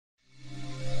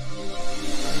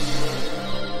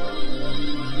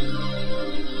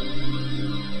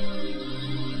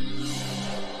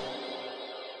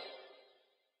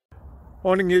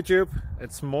Morning YouTube,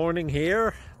 it's morning here.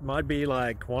 It might be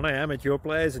like 1 a.m. at your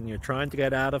place and you're trying to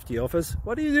get out of the office.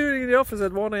 What are you doing in the office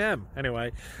at 1 a.m?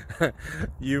 Anyway,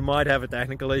 you might have a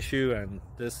technical issue and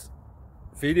this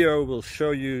video will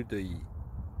show you the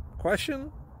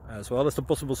question as well as the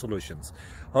possible solutions.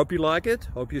 Hope you like it,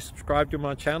 hope you subscribe to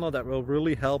my channel. That will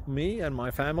really help me and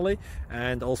my family,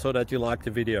 and also that you like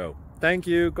the video. Thank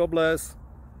you, God bless.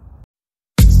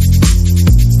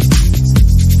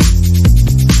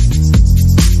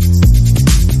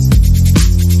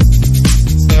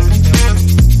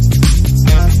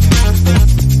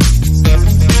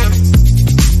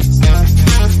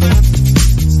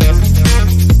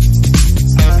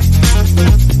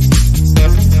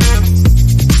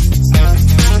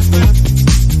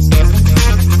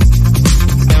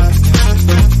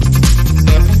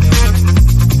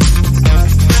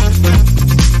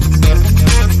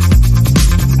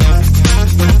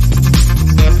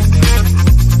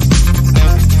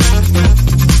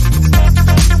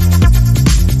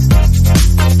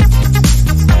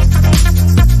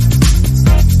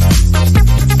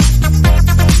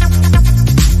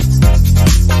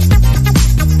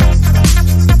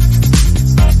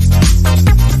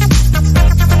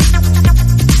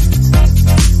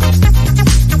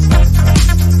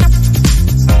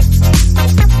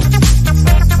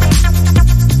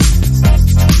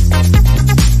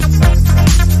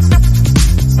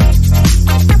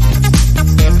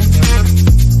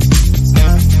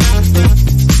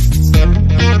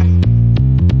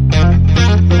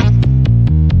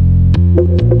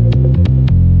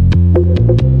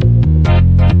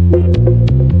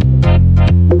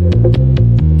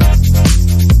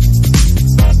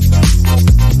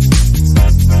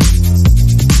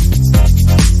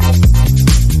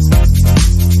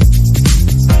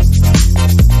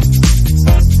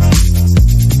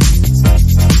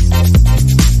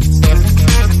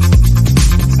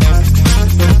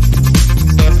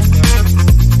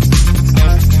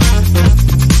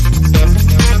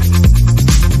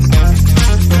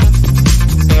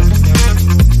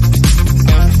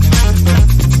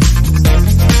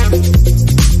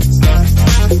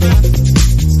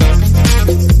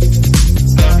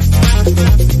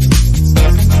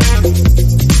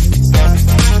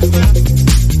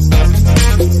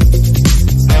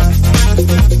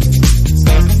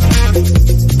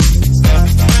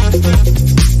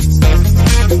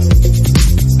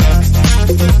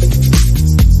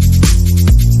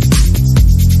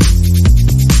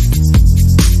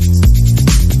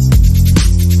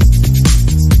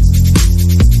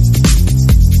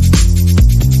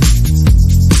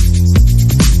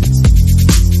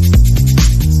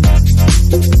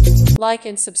 Like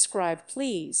and subscribe,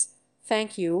 please.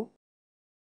 Thank you.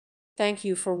 Thank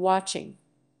you for watching.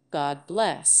 God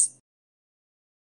bless.